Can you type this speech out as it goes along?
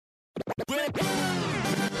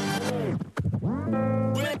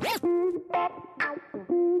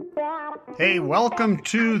Hey, welcome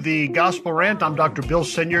to the Gospel Rant. I'm Dr. Bill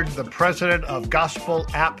Sinyard, the president of Gospel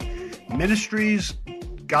App Ministries,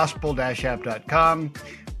 gospel-app.com.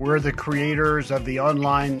 We're the creators of the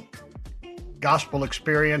online gospel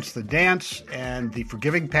experience, The Dance, and The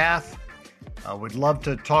Forgiving Path. We'd love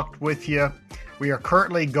to talk with you. We are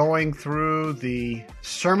currently going through the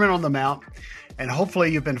Sermon on the Mount, and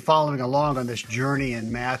hopefully you've been following along on this journey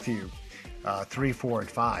in Matthew 3, 4,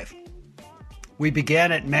 and 5. We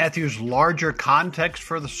began at Matthew's larger context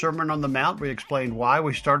for the Sermon on the Mount. We explained why.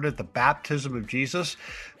 We started at the baptism of Jesus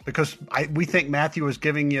because we think Matthew was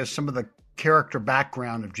giving you some of the character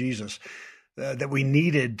background of Jesus that we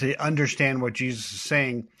needed to understand what Jesus is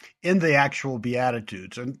saying in the actual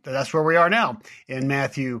Beatitudes. And that's where we are now in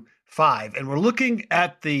Matthew 5. And we're looking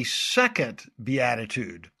at the second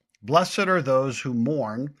Beatitude. Blessed are those who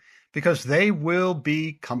mourn because they will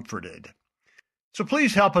be comforted. So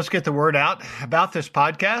please help us get the word out about this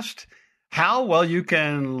podcast. How? Well, you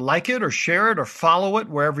can like it or share it or follow it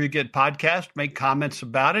wherever you get podcasts, make comments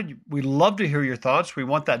about it. We love to hear your thoughts. We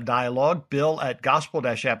want that dialogue.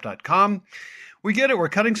 bill@gospel-app.com. We get it. We're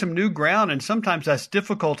cutting some new ground, and sometimes that's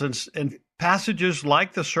difficult in passages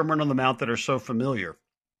like the Sermon on the Mount that are so familiar.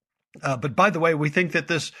 But by the way, we think that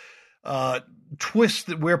this twists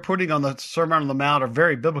that we're putting on the Sermon on the Mount are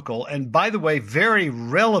very biblical, and by the way, very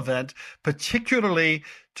relevant, particularly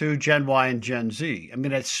to Gen Y and Gen Z. I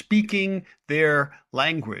mean, it's speaking their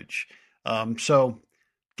language. So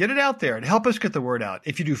get it out there and help us get the word out.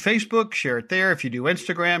 If you do Facebook, share it there. If you do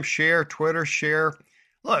Instagram, share, Twitter, share.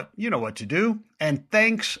 Look, you know what to do. And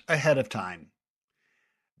thanks ahead of time.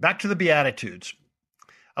 Back to the Beatitudes.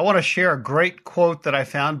 I want to share a great quote that I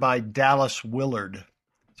found by Dallas Willard.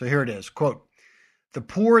 So here it is, quote, "The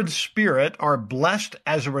poor in spirit are blessed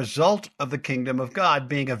as a result of the kingdom of God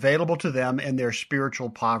being available to them in their spiritual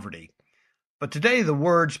poverty. But today the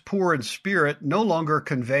words poor in spirit no longer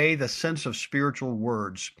convey the sense of spiritual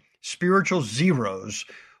words. Spiritual zeros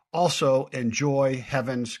also enjoy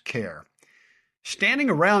heaven's care. Standing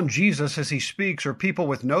around Jesus as he speaks are people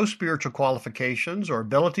with no spiritual qualifications or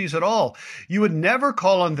abilities at all. You would never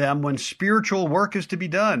call on them when spiritual work is to be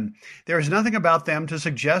done. There is nothing about them to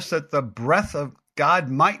suggest that the breath of God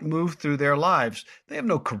might move through their lives. They have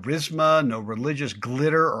no charisma, no religious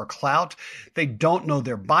glitter or clout. They don't know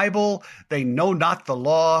their Bible. They know not the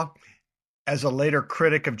law. As a later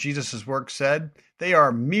critic of Jesus' work said, they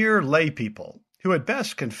are mere lay people who at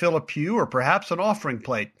best can fill a pew or perhaps an offering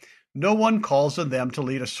plate. No one calls on them to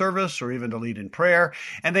lead a service or even to lead in prayer,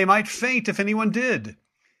 and they might faint if anyone did.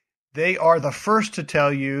 They are the first to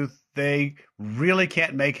tell you they really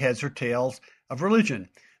can't make heads or tails of religion.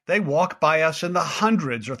 They walk by us in the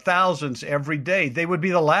hundreds or thousands every day. They would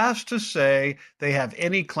be the last to say they have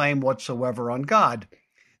any claim whatsoever on God.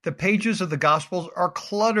 The pages of the Gospels are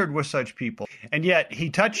cluttered with such people. And yet, he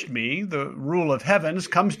touched me, the rule of heavens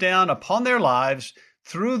comes down upon their lives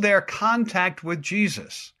through their contact with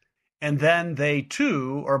Jesus. And then they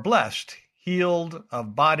too are blessed, healed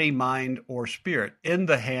of body, mind, or spirit in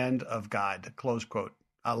the hand of God." Close quote.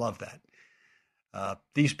 I love that.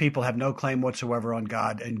 These people have no claim whatsoever on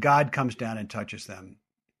God, and God comes down and touches them.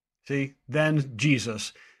 See, then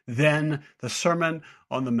Jesus, then the Sermon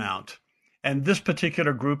on the Mount. And this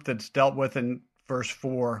particular group that's dealt with in verse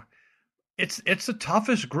 4, it's the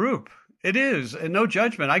toughest group. It is, and no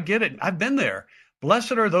judgment. I get it. I've been there.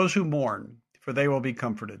 Blessed are those who mourn, for they will be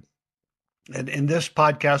comforted. And in this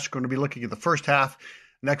podcast, we're going to be looking at the first half.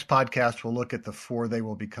 Next podcast, we'll look at the "for they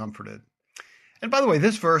will be comforted." And by the way,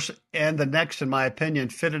 this verse and the next, in my opinion,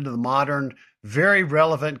 fit into the modern, very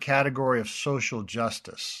relevant category of social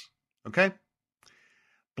justice. Okay?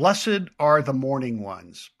 Blessed are the mourning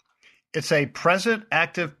ones. It's a present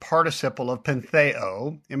active participle of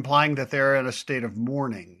pentheo, implying that they're in a state of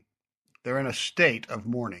mourning. They're in a state of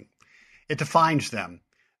mourning. It defines them.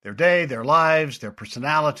 Their day, their lives, their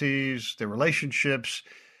personalities, their relationships.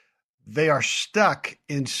 They are stuck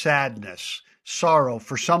in sadness, sorrow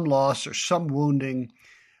for some loss or some wounding.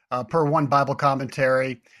 Per one Bible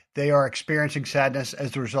commentary, they are experiencing sadness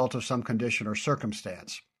as the result of some condition or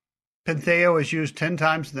circumstance. Pentheo is used 10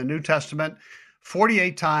 times in the New Testament,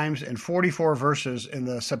 48 times and 44 verses in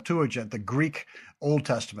the Septuagint, the Greek Old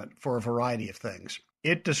Testament, for a variety of things.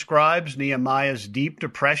 It describes Nehemiah's deep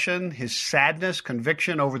depression, his sadness,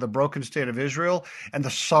 conviction over the broken state of Israel, and the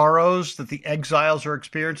sorrows that the exiles are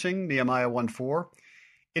experiencing, Nehemiah 1:4.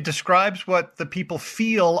 It describes what the people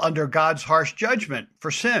feel under God's harsh judgment for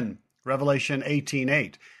sin, Revelation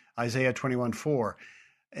 18:8, Isaiah 21:4.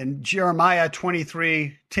 And Jeremiah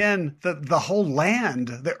 23:10, the whole land,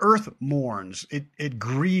 the earth mourns. It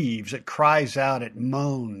grieves, it cries out, it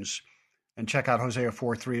moans. And check out Hosea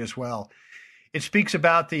 4:3 as well. It speaks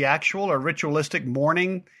about the actual or ritualistic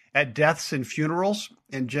mourning at deaths and funerals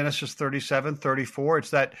in Genesis 37:34. It's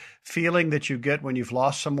that feeling that you get when you've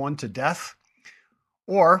lost someone to death.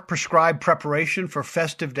 Or prescribed preparation for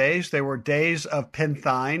festive days. They were days of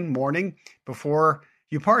penthine, mourning, before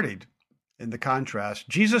you partied, in the contrast.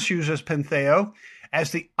 Jesus uses pentheo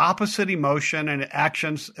as the opposite emotion and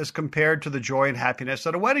actions as compared to the joy and happiness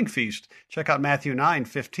at a wedding feast. Check out Matthew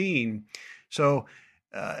 9:15. So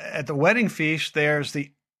at the wedding feast, there's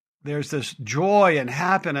this joy and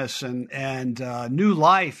happiness and new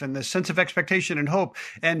life and this sense of expectation and hope.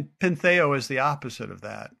 And pentheo is the opposite of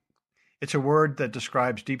that. It's a word that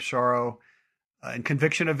describes deep sorrow and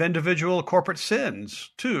conviction of individual corporate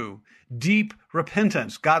sins, too. Deep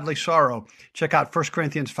repentance, godly sorrow. Check out 1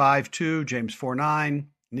 Corinthians 5:2, James 4:9,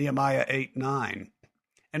 Nehemiah 8:9.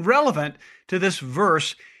 And relevant to this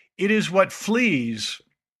verse, it is what flees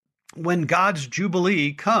when God's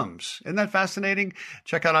Jubilee comes. Isn't that fascinating?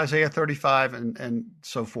 Check out Isaiah 35 and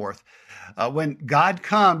so forth. When God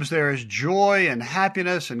comes, there is joy and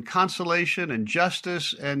happiness and consolation and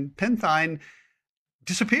justice, and penthine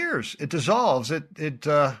disappears. It dissolves. It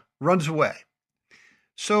runs away.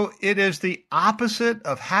 So it is the opposite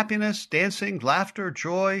of happiness, dancing, laughter,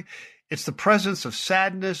 joy. It's the presence of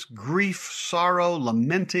sadness, grief, sorrow,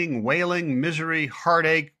 lamenting, wailing, misery,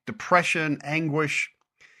 heartache, depression, anguish.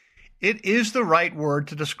 It is the right word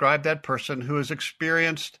to describe that person who has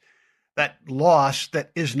experienced that loss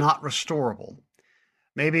that is not restorable.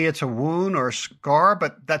 Maybe it's a wound or a scar,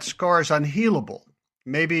 but that scar is unhealable.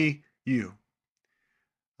 Maybe you.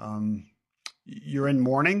 You're in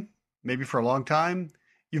mourning, maybe for a long time.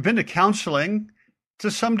 You've been to counseling, to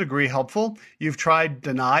some degree helpful. You've tried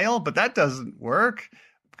denial, but that doesn't work,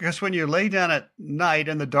 because when you lay down at night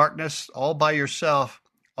in the darkness all by yourself,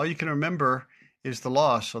 all you can remember is the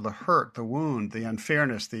loss or the hurt, the wound, the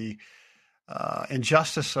unfairness, the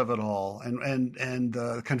injustice of it all, and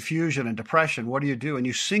confusion and depression. What do? And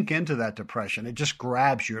you sink into that depression. It just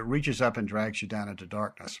grabs you. It reaches up and drags you down into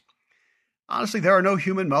darkness. Honestly, there are no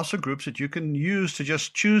human muscle groups that you can use to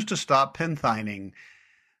just choose to stop penthining.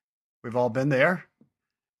 We've all been there.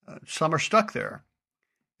 Some are stuck there.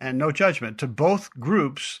 And no judgment. To both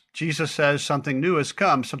groups, Jesus says something new has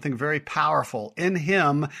come, something very powerful. In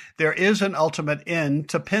him, there is an ultimate end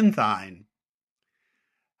to penthine.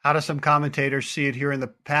 How do some commentators see it here in the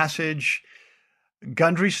passage?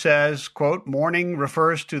 Gundry says, quote, mourning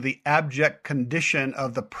refers to the abject condition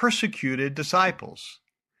of the persecuted disciples,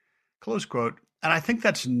 close quote. And I think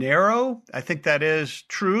that's narrow. I think that is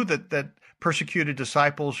true, that persecuted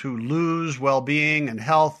disciples who lose well-being and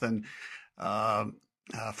health and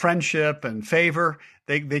friendship and favor,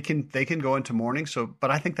 they can go into mourning. So, but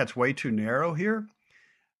I think that's way too narrow here.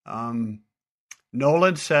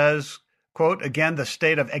 Nolan says, quote, again, the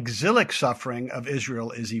state of exilic suffering of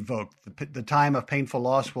Israel is evoked. The time of painful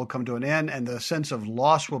loss will come to an end, and the sense of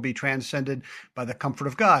loss will be transcended by the comfort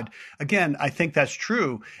of God. Again, I think that's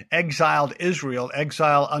true. Exiled Israel,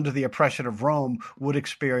 exile under the oppression of Rome, would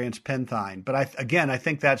experience penthine. But I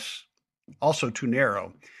think that's also too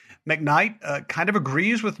narrow. McKnight kind of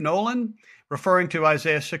agrees with Nolan, referring to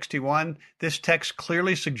Isaiah 61. This text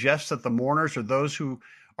clearly suggests that the mourners are those who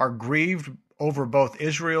are grieved over both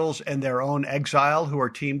Israel's and their own exile, who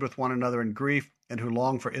are teamed with one another in grief, and who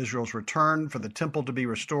long for Israel's return, for the temple to be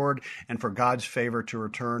restored, and for God's favor to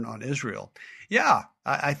return on Israel. Yeah,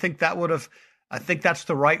 I think that's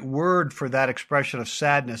the right word for that expression of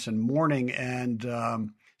sadness and mourning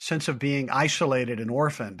and sense of being isolated and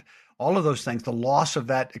orphaned. All of those things, the loss of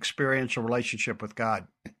that experiential relationship with God.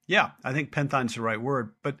 Yeah, I think penthine's the right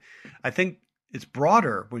word, but I think it's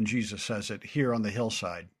broader when Jesus says it here on the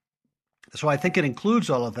hillside. So I think it includes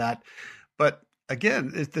all of that. But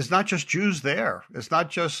again, there's not just Jews there. It's not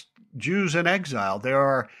just Jews in exile. There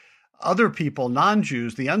are other people,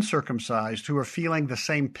 non-Jews, the uncircumcised, who are feeling the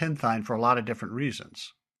same penthine for a lot of different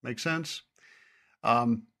reasons. Make sense?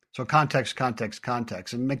 So context. And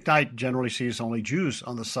McKnight generally sees only Jews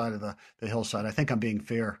on the side of the hillside. I think I'm being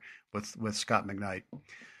fair with Scott McKnight.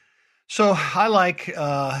 So I like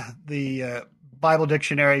the Bible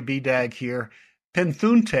Dictionary, BDAG here.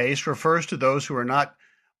 Penthuntes refers to those who are not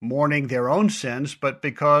mourning their own sins, but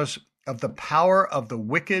because of the power of the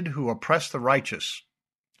wicked who oppress the righteous.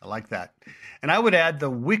 I like that. And I would add the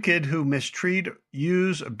wicked who mistreat,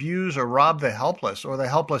 use, abuse, or rob the helpless, or the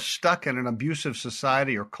helpless stuck in an abusive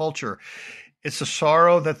society or culture. It's a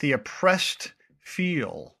sorrow that the oppressed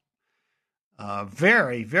feel.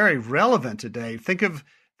 Very, very relevant today. Think of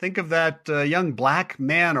that young black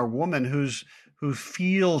man or woman who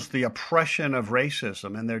feels the oppression of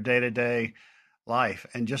racism in their day-to-day life,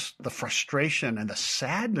 and just the frustration and the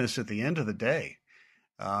sadness at the end of the day.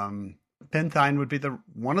 Penthine would be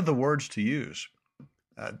one of the words to use.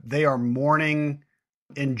 They are mourning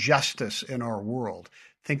injustice in our world.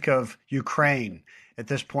 Think of Ukraine at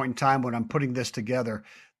this point in time when I'm putting this together.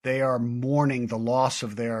 They are mourning the loss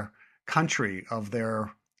of their country, of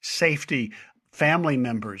their safety, family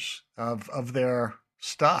members, of their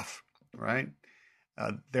stuff, right?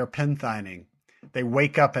 They're penthining. They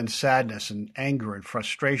wake up in sadness and anger and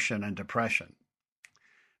frustration and depression.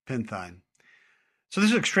 Penthine. So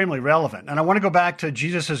this is extremely relevant. And I want to go back to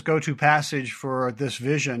Jesus' go-to passage for this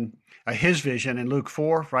vision, his vision in Luke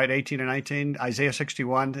 4, right, 18 and 19. Isaiah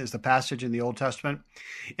 61 is the passage in the Old Testament.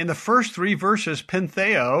 In the first three verses,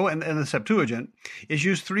 pentheo, in the Septuagint, is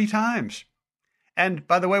used 3 times. And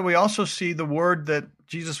by the way, we also see the word that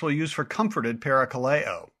Jesus will use for comforted,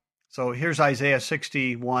 parakaleo. So here's Isaiah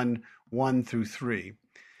 61, 1 through 3.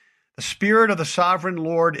 The Spirit of the Sovereign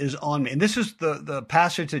Lord is on me. And this is the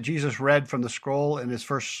passage that Jesus read from the scroll in his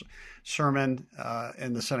first sermon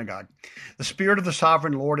in the synagogue. The Spirit of the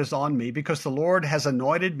Sovereign Lord is on me because the Lord has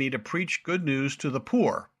anointed me to preach good news to the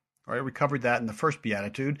poor. All right, we covered that in the first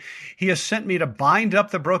beatitude. He has sent me to bind up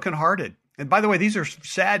the brokenhearted. And by the way, these are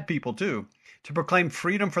sad people too. To proclaim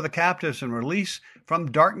freedom for the captives and release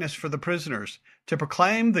from darkness for the prisoners, to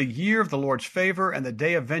proclaim the year of the Lord's favor and the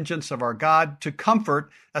day of vengeance of our God, to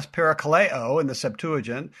comfort, that's parakaleo in the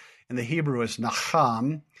Septuagint, in the Hebrew is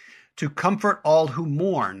nacham, to comfort all who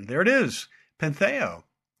mourn. There it is, pentheo,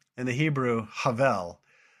 in the Hebrew havel.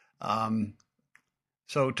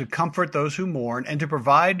 So to comfort those who mourn and to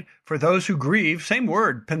provide for those who grieve, same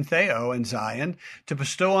word, pentheo in Zion, to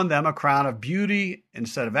bestow on them a crown of beauty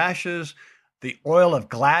instead of ashes, the oil of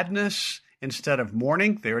gladness instead of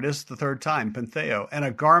mourning, there it is the third time, pentheo, and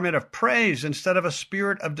a garment of praise instead of a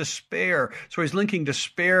spirit of despair. So he's linking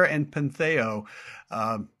despair and pentheo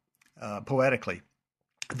poetically.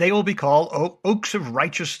 They will be called oaks of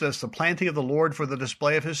righteousness, the planting of the Lord for the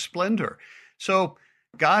display of his splendor. So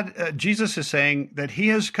Jesus is saying that he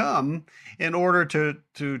has come in order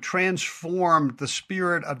to transform the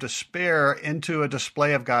spirit of despair into a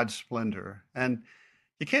display of God's splendor. And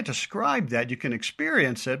you can't describe that. You can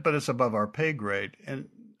experience it, but it's above our pay grade. And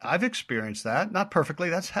I've experienced that, not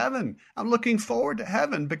perfectly. That's heaven. I'm looking forward to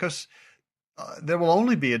heaven because there will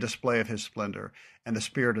only be a display of his splendor, and the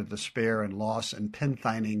spirit of despair and loss and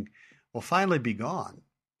penthining will finally be gone,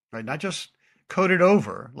 right? Not just coated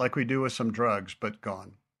over like we do with some drugs, but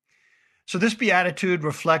gone. So this beatitude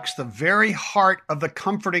reflects the very heart of the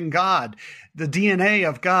comforting God, the DNA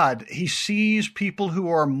of God. He sees people who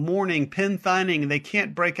are mourning, penthining, and they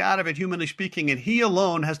can't break out of it, humanly speaking, and he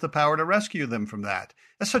alone has the power to rescue them from that.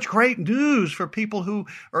 That's such great news for people who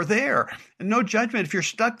are there. And no judgment. If you're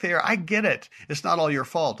stuck there, I get it. It's not all your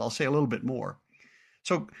fault. I'll say a little bit more.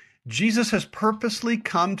 So Jesus has purposely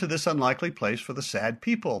come to this unlikely place for the sad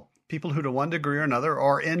people who to one degree or another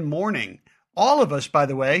are in mourning. All of us, by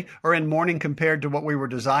the way, are in mourning compared to what we were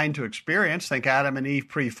designed to experience. Think Adam and Eve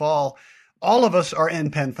pre-fall. All of us are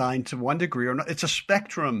in penthine to one degree or another. It's a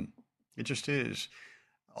spectrum. It just is.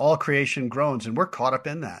 All creation groans, and we're caught up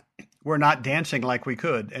in that. We're not dancing like we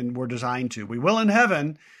could, and we're designed to. We will in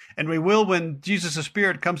heaven, and we will when Jesus'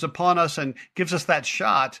 Spirit comes upon us and gives us that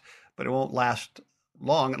shot, but it won't last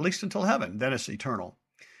long, at least until heaven. Then it's eternal.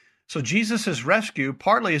 So Jesus' rescue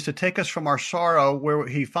partly is to take us from our sorrow where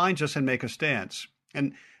he finds us and make us dance.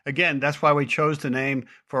 And again, that's why we chose the name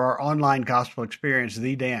for our online gospel experience,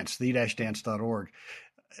 The Dance, the-dance.org.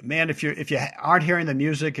 Man, if you aren't hearing the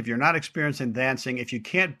music, if you're not experiencing dancing, if you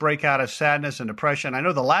can't break out of sadness and depression, I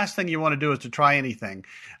know the last thing you want to do is to try anything.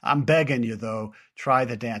 I'm begging you, though, try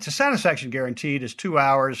the dance. The satisfaction guaranteed is 2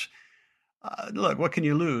 hours. Look, what can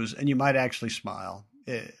you lose? And you might actually smile.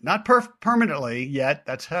 Not permanently yet,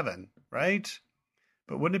 that's heaven, right?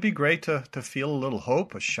 But wouldn't it be great to feel a little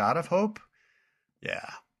hope, a shot of hope? Yeah.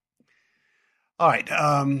 All right.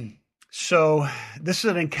 So this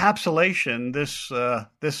is an encapsulation,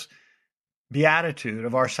 this beatitude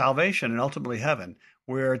of our salvation and ultimately heaven,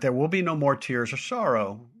 where there will be no more tears or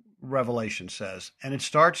sorrow, Revelation says. And it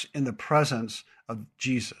starts in the presence of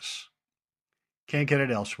Jesus. Can't get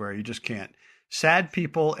it elsewhere. You just can't. Sad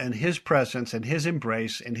people in his presence and his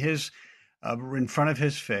embrace and his in front of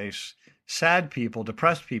his face, sad people,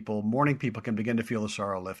 depressed people, mourning people can begin to feel the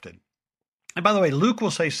sorrow lifted. And by the way, Luke will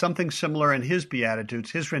say something similar in his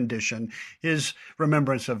Beatitudes, his rendition, his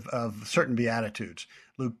remembrance of certain Beatitudes.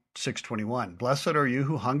 Luke 6:21. Blessed are you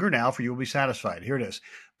who hunger now, for you will be satisfied. Here it is.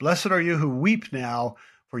 Blessed are you who weep now,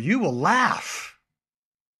 for you will laugh.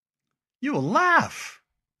 You will laugh.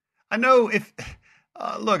 I know if...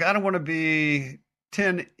 Look, I don't want to be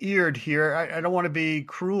 10-eared here. I don't want to be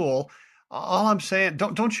cruel. All I'm saying,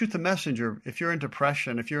 don't shoot the messenger. If you're in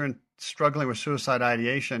depression, if you're struggling with suicide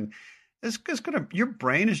ideation, your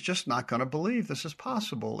brain is just not going to believe this is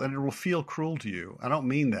possible, and it will feel cruel to you. I don't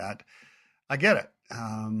mean that. I get it.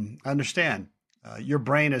 I understand. Your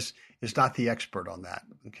brain is not the expert on that.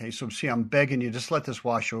 Okay, so see, I'm begging you, just let this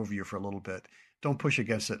wash over you for a little bit. Don't push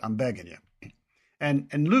against it. I'm begging you. And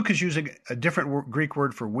Luke is using a different Greek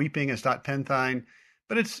word for weeping. It's not penthine,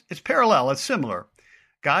 but it's parallel. It's similar.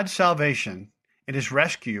 God's salvation and his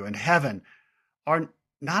rescue and heaven are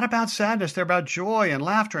not about sadness. They're about joy and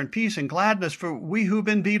laughter and peace and gladness for we who've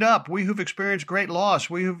been beat up, we who've experienced great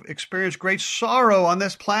loss, we who've experienced great sorrow on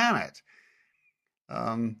this planet.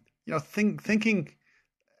 Thinking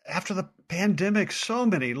after the pandemic, so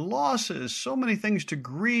many losses, so many things to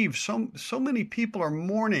grieve, so many people are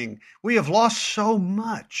mourning. We have lost so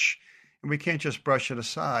much, and we can't just brush it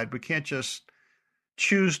aside. We can't just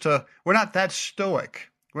choose to. We're not that stoic.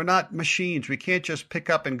 We're not machines. We can't just pick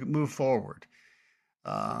up and move forward.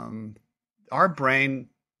 Our brain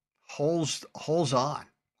holds on.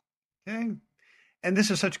 Okay. And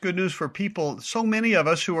this is such good news for people, so many of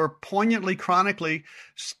us who are poignantly, chronically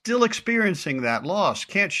still experiencing that loss,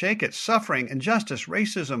 can't shake it, suffering, injustice,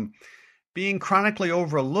 racism, being chronically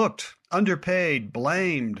overlooked, underpaid,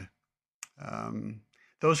 blamed.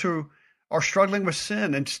 Those who are struggling with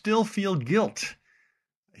sin and still feel guilt.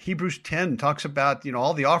 Hebrews 10 talks about,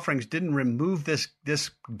 all the offerings didn't remove this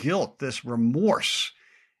guilt, this remorse.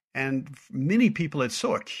 And many people, it's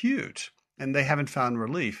so acute, and they haven't found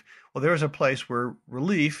relief. Well, there is a place where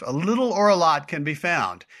relief, a little or a lot, can be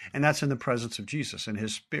found, and that's in the presence of Jesus and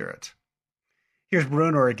his Spirit. Here's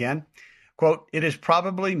Bruner again. Quote, "It is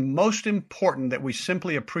probably most important that we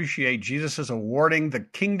simply appreciate Jesus' awarding the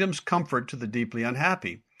kingdom's comfort to the deeply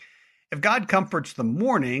unhappy. If God comforts the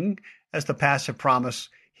mourning, as the passive promise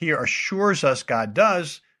here assures us God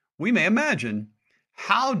does, we may imagine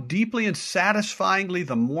how deeply and satisfyingly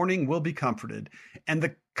the mourning will be comforted, and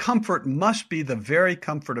the comfort must be the very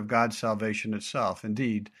comfort of God's salvation itself,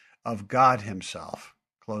 indeed, of God himself."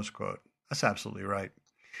 Close quote. That's absolutely right.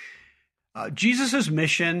 Jesus'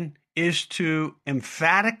 mission is to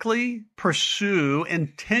emphatically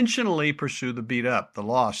intentionally pursue the beat up, the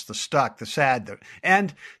lost, the stuck, the sad,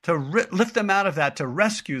 and to lift them out of that, to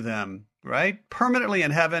rescue them, right? Permanently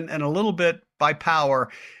in heaven and a little bit by power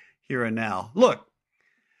here and now. Look,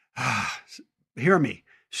 hear me.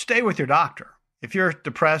 Stay with your doctor. If you're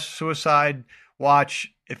depressed, suicide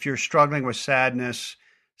watch, if you're struggling with sadness,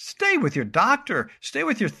 stay with your doctor, stay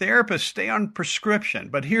with your therapist, stay on prescription.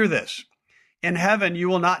 But hear this. In heaven, you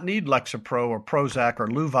will not need Lexapro or Prozac or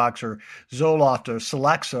Luvox or Zoloft or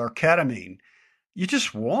Celexa or ketamine. You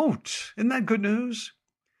just won't. Isn't that good news?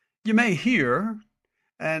 You may hear,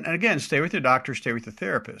 and again, stay with your doctor, stay with your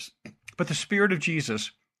therapist. But the Spirit of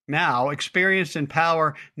Jesus, now, experienced in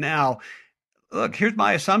power now, look, here's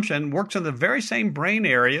my assumption, works in the very same brain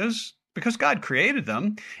areas because God created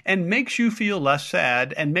them and makes you feel less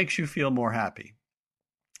sad and makes you feel more happy.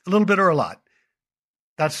 A little bit or a lot.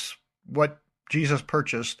 That's what Jesus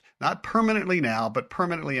purchased, not permanently now, but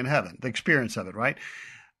permanently in heaven, the experience of it, right?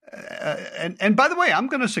 And by the way, I'm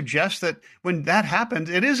going to suggest that when that happens,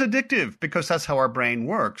 it is addictive because that's how our brain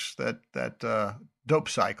works, that dope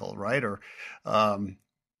cycle, right? Or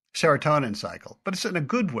serotonin cycle, but it's in a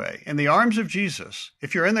good way. In the arms of Jesus,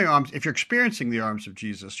 if you're experiencing the arms of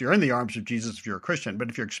Jesus, you're in the arms of Jesus if you're a Christian, but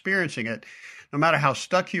if you're experiencing it, no matter how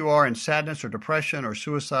stuck you are in sadness or depression or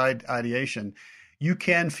suicide ideation, you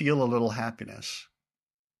can feel a little happiness.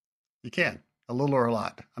 You can, a little or a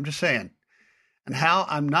lot. I'm just saying. And how,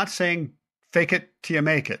 I'm not saying fake it till you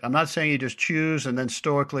make it. I'm not saying you just choose and then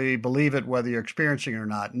stoically believe it whether you're experiencing it or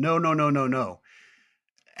not. No.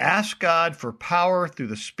 Ask God for power through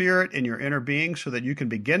the Spirit in your inner being so that you can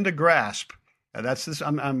begin to grasp. That's this.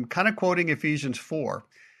 I'm kind of quoting Ephesians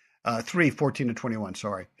 3:14-21.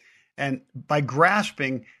 Sorry. And by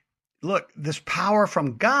grasping, look, this power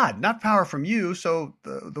from God, not power from you. So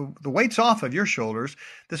the weight's off of your shoulders.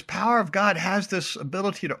 This power of God has this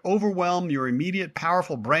ability to overwhelm your immediate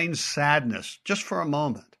powerful brain's sadness just for a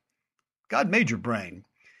moment. God made your brain.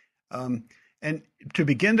 And to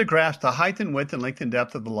begin to grasp the height and width and length and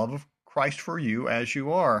depth of the love of Christ for you as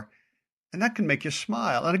you are. And that can make you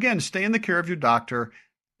smile. And again, stay in the care of your doctor,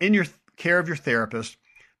 in your care of your therapist,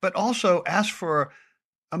 but also ask for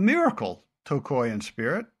a miracle, Tokoi in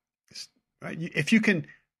spirit. Right? If you can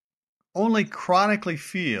only chronically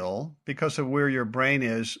feel, because of where your brain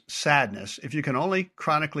is, sadness, if you can only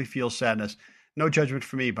chronically feel sadness, no judgment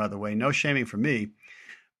for me, by the way, no shaming for me,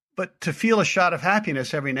 but to feel a shot of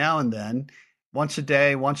happiness every now and then, once a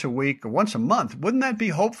day, once a week, or once a month. Wouldn't that be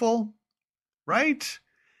hopeful? Right?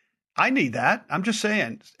 I need that. I'm just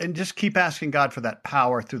saying. And just keep asking God for that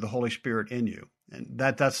power through the Holy Spirit in you. And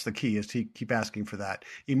that's the key, is to keep asking for that.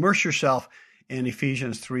 Immerse yourself in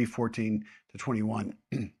Ephesians 3:14-21.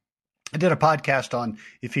 I did a podcast on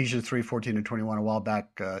Ephesians 3:14-21 a while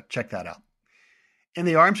back. Check that out. In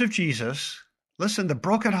the arms of Jesus, listen, the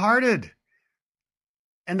brokenhearted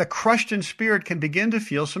and the crushed in spirit can begin to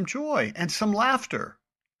feel some joy and some laughter.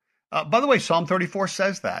 By the way, Psalm 34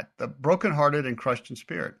 says that, the brokenhearted and crushed in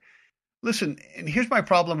spirit. Listen, and here's my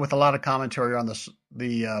problem with a lot of commentary on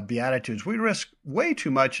the Beatitudes. We risk way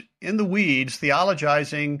too much in the weeds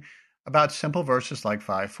theologizing about simple verses like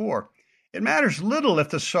 5:4. It matters little if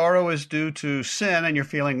the sorrow is due to sin and you're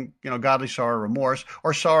feeling, godly sorrow or remorse,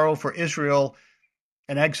 or sorrow for Israel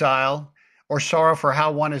and exile, or sorrow for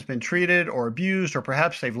how one has been treated or abused, or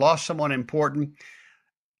perhaps they've lost someone important.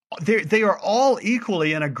 They are all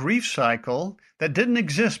equally in a grief cycle that didn't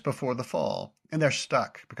exist before the fall, and they're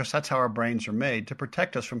stuck because that's how our brains are made, to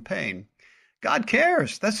protect us from pain. God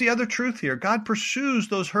cares. That's the other truth here. God pursues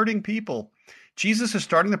those hurting people. Jesus is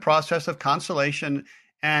starting the process of consolation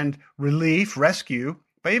and relief, rescue,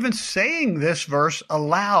 by even saying this verse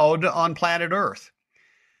aloud on planet Earth.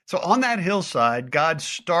 So on that hillside, God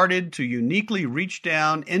started to uniquely reach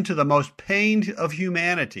down into the most pained of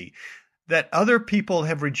humanity that other people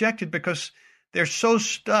have rejected because they're so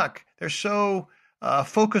stuck. They're so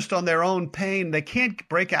focused on their own pain. They can't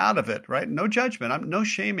break out of it, right? No judgment. No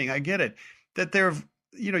shaming. I get it. That they're,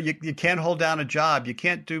 you can't hold down a job. You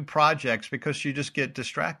can't do projects because you just get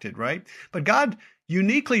distracted, right? But God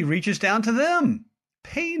uniquely reaches down to them.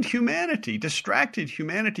 Pained humanity, distracted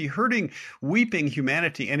humanity, hurting, weeping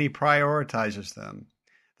humanity, and he prioritizes them,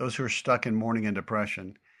 those who are stuck in mourning and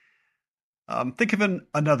depression. Think of it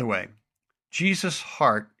another way. Jesus'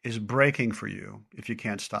 heart is breaking for you if you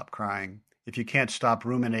can't stop crying, if you can't stop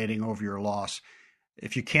ruminating over your loss,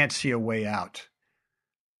 if you can't see a way out,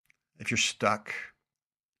 if you're stuck.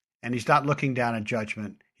 And he's not looking down in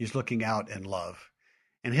judgment, he's looking out in love.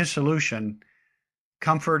 And his solution,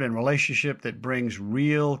 comfort and relationship that brings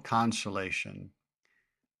real consolation.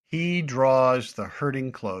 He draws the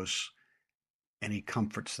hurting close and he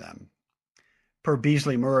comforts them. Per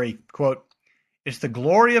Beasley Murray, quote, "It's the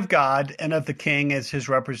glory of God and of the king as his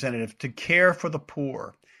representative to care for the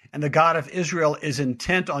poor. And the God of Israel is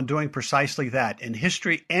intent on doing precisely that in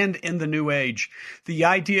history and in the New Age. The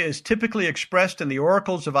idea is typically expressed in the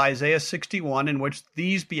oracles of Isaiah 61, in which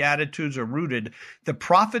these Beatitudes are rooted. The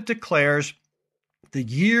prophet declares the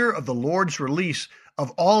year of the Lord's release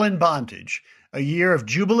of all in bondage, a year of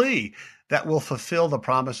jubilee that will fulfill the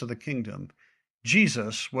promise of the kingdom.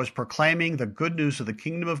 Jesus was proclaiming the good news of the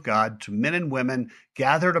kingdom of God to men and women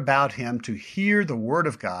gathered about him to hear the word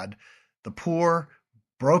of God, the poor,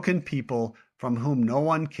 broken people from whom no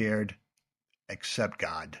one cared except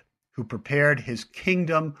God, who prepared his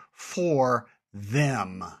kingdom for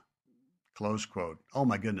them." Close quote. Oh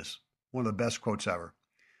my goodness. One of the best quotes ever.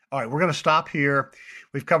 All right, we're going to stop here.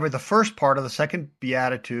 We've covered the first part of the second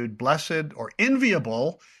beatitude. Blessed or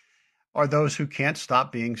enviable are those who can't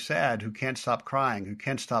stop being sad, who can't stop crying, who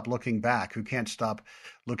can't stop looking back, who can't stop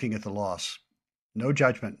looking at the loss. No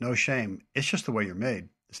judgment, no shame. It's just the way you're made.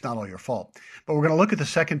 It's not all your fault. But we're going to look at the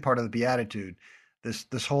second part of the beatitude,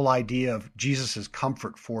 this whole idea of Jesus'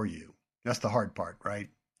 comfort for you. That's the hard part, right?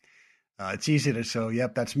 It's easy to say,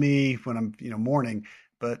 yep, that's me when I'm mourning,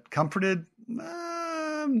 but comforted,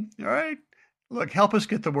 all right. Look, help us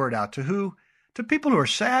get the word out to who? To people who are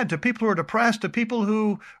sad, to people who are depressed, to people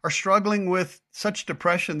who are struggling with such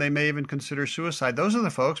depression they may even consider suicide. Those are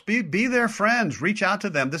the folks. Be their friends. Reach out to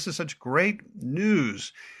them. This is such great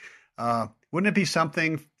news. Wouldn't it be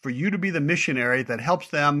something for you to be the missionary that helps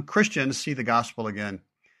them, Christians, see the gospel again?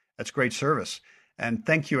 That's great service. And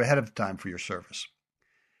thank you ahead of time for your service.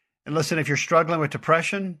 And listen, if you're struggling with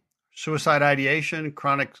depression, suicide ideation,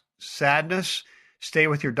 chronic sadness, stay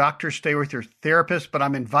with your doctor, stay with your therapist, but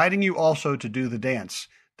I'm inviting you also to do the dance,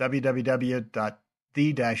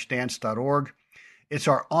 www.the-dance.org. It's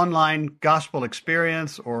our online gospel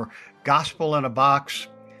experience, or gospel in a box,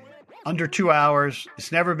 under 2 hours.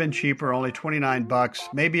 It's never been cheaper, only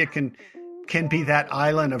 $29. Maybe it can be that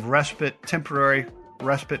island of respite, temporary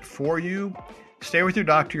respite for you. Stay with your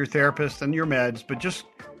doctor, your therapist, and your meds, but just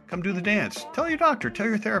come do the dance. Tell your doctor, tell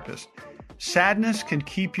your therapist. Sadness can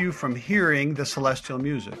keep you from hearing the celestial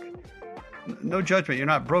music. No judgment. You're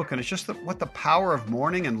not broken. It's just what the power of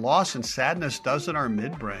mourning and loss and sadness does in our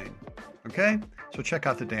midbrain. Okay? So check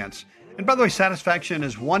out the dance. And by the way, satisfaction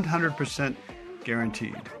is 100%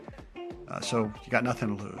 guaranteed. So you got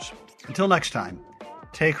nothing to lose. Until next time,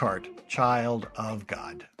 take heart. child of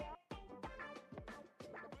God.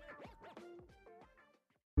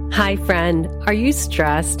 Hi, friend. Are you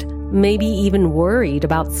stressed? Maybe even worried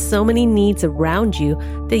about so many needs around you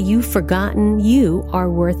that you've forgotten you are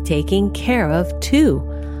worth taking care of too?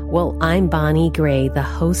 Well, I'm Bonnie Gray, the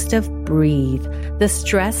host of Breathe, the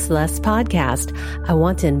Stress Less podcast. I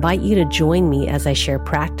want to invite you to join me as I share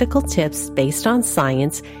practical tips based on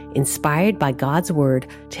science, inspired by God's Word,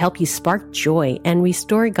 to help you spark joy and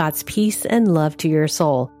restore God's peace and love to your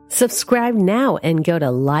soul. Subscribe now and go to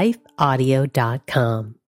lifeaudio.com.